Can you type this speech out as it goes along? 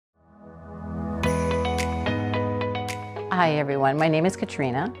Hi everyone, my name is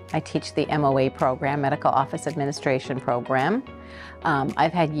Katrina. I teach the MOA program, Medical Office Administration program.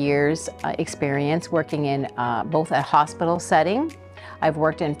 I've had years experience working in both a hospital setting. I've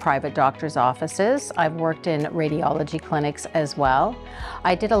worked in private doctors' offices. I've worked in radiology clinics as well.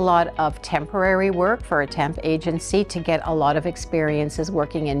 I did a lot of temporary work for a temp agency to get a lot of experiences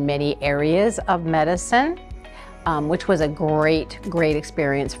working in many areas of medicine, which was a great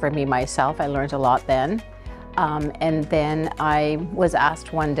experience for me myself. I learned a lot then. And then I was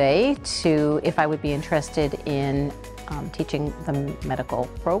asked one day if I would be interested in teaching the medical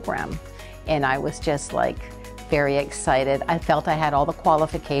program. And I was just like very excited. I felt I had all the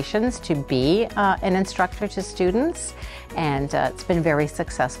qualifications to be an instructor to students, and it's been very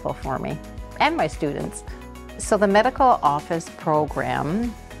successful for me and my students. So the medical office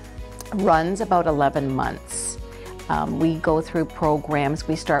program runs about 11 months. We go through programs.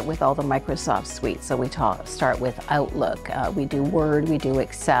 We start with all the Microsoft suite. So we start with Outlook. We do Word, we do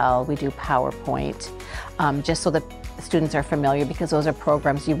Excel, we do PowerPoint, just so that students are familiar, because those are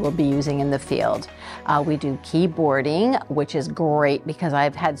programs you will be using in the field. We do keyboarding, which is great because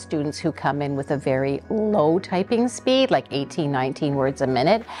I've had students who come in with a very low typing speed, like 18, 19 words a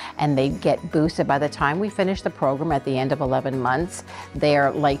minute, and they get boosted. By the time we finish the program at the end of 11 months,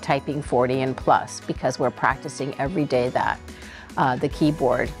 they're like typing 40 and plus, because we're practicing every day the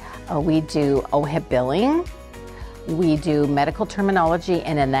keyboard. We do OHIP billing. We do medical terminology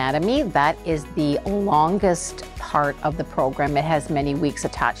and anatomy. That is the longest part of the program. It has many weeks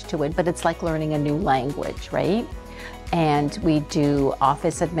attached to it, but it's like learning a new language, right? And we do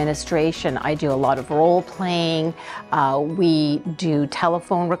office administration. I do a lot of role playing. We do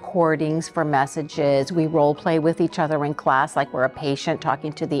telephone recordings for messages. We role play with each other in class like we're a patient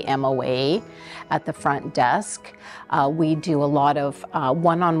talking to the MOA at the front desk. We do a lot of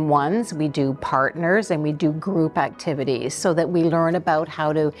one-on-ones. We do partners, and we do group activities so that we learn about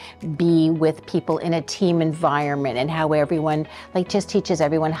how to be with people in a team environment, and how everyone, like, just teaches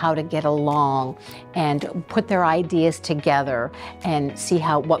everyone how to get along and put their ideas together and see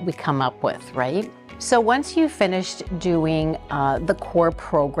what we come up with, right? So once you've finished doing the core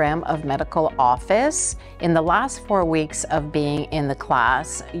program of medical office, in the last 4 weeks of being in the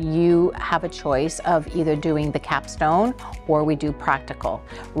class, you have a choice of either doing the capstone or we do practical.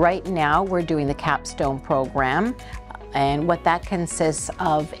 Right now, we're doing the capstone program, and what that consists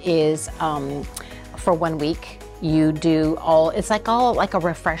of is for 1 week, you do it's like a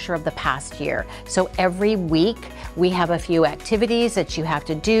refresher of the past year. So every week we have a few activities that you have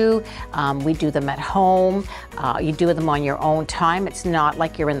to do. We do them at home. You do them on your own time. It's not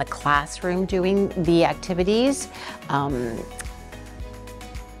like you're in the classroom doing the activities.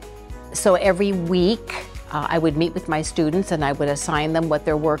 So every week I would meet with my students and I would assign them what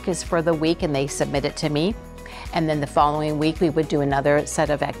their work is for the week, and they submit it to me. And then the following week, we would do another set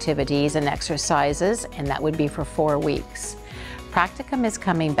of activities and exercises, and that would be for 4 weeks. Practicum is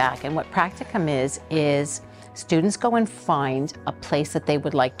coming back, and what practicum is students go and find a place that they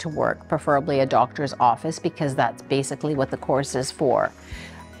would like to work, preferably a doctor's office, because that's basically what the course is for.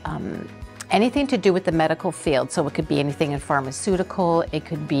 Anything to do with the medical field, so it could be anything in pharmaceutical, it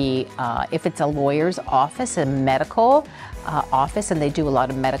could be, if it's a lawyer's office, a medical office, and they do a lot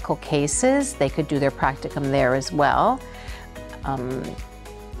of medical cases, they could do their practicum there as well.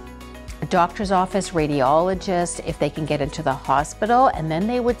 A doctor's office, radiologist, if they can get into the hospital, and then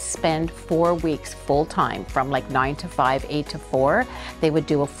they would spend 4 weeks full-time from like 9 to 5, 8 to 4. They would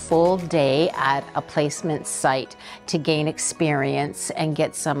do a full day at a placement site to gain experience and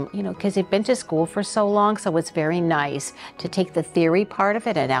get some, because they've been to school for so long, so it's very nice to take the theory part of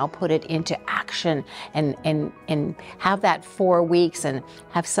it and now put it into action and have that 4 weeks and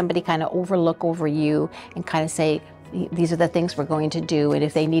have somebody kind of overlook over you and kind of say, these are the things we're going to do, and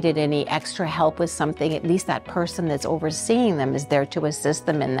if they needed any extra help with something, at least that person that's overseeing them is there to assist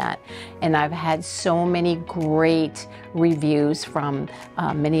them in that. And I've had so many great reviews from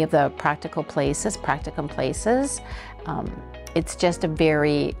many of the practicum places. It's just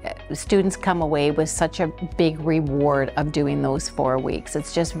students come away with such a big reward of doing those 4 weeks.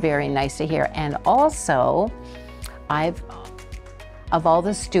 It's just very nice to hear. And also, of all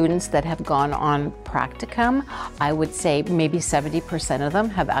the students that have gone on practicum, I would say maybe 70% of them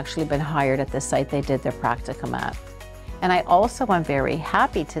have actually been hired at the site they did their practicum at. And I also am very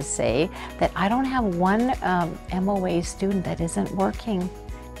happy to say that I don't have one MOA student that isn't working.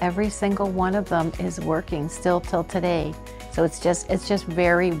 Every single one of them is working still till today. So it's just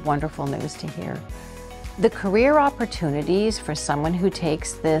very wonderful news to hear. The career opportunities for someone who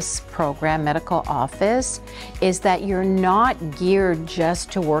takes this program, medical office, is that you're not geared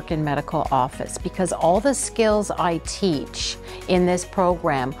just to work in medical office, because all the skills I teach in this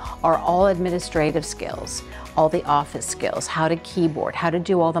program are all administrative skills, all the office skills, how to keyboard, how to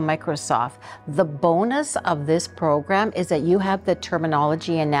do all the Microsoft. The bonus of this program is that you have the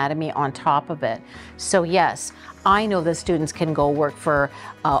terminology anatomy on top of it. So yes, I know the students can go work for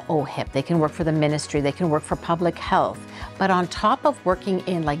OHIP, they can work for the ministry, they can work for public health. But on top of working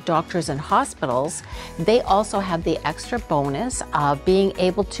in like doctors and hospitals, they also have the extra bonus of being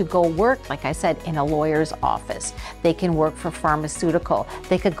able to go work, like I said, in a lawyer's office. They can work for pharmaceutical,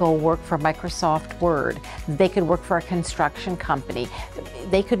 they could go work for Microsoft Word, they could work for a construction company.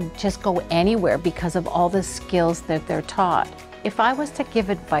 They could just go anywhere because of all the skills that they're taught. If I was to give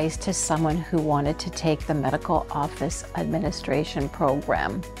advice to someone who wanted to take the medical office administration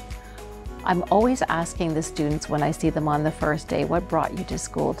program, I'm always asking the students when I see them on the first day, what brought you to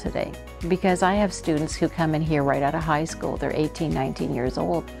school today? Because I have students who come in here right out of high school. They're 18, 19 years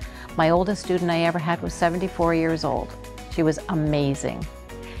old. My oldest student I ever had was 74 years old. She was amazing.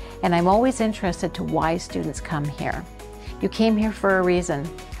 And I'm always interested to why students come here. You came here for a reason.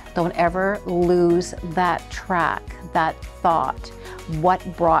 Don't ever lose that track, that thought, what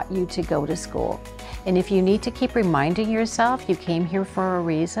brought you to go to school. And if you need to keep reminding yourself you came here for a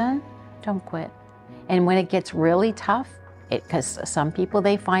reason, don't quit. And when it gets really tough, because some people,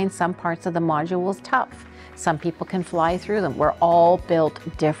 they find some parts of the modules tough. Some people can fly through them. We're all built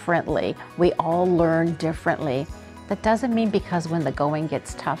differently. We all learn differently. That doesn't mean because when the going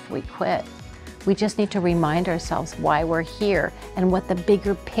gets tough, we quit. We just need to remind ourselves why we're here and what the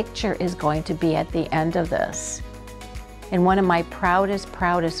bigger picture is going to be at the end of this. And one of my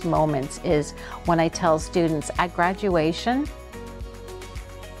proudest moments is when I tell students at graduation,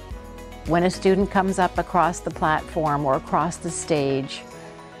 when a student comes up across the platform or across the stage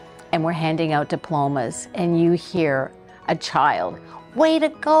and we're handing out diplomas and you hear a child, "Way to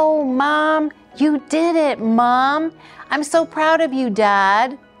go, Mom! You did it, Mom! I'm so proud of you,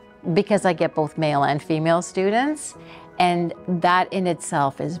 Dad!" Because I get both male and female students, and that in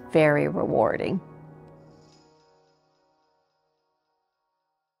itself is very rewarding.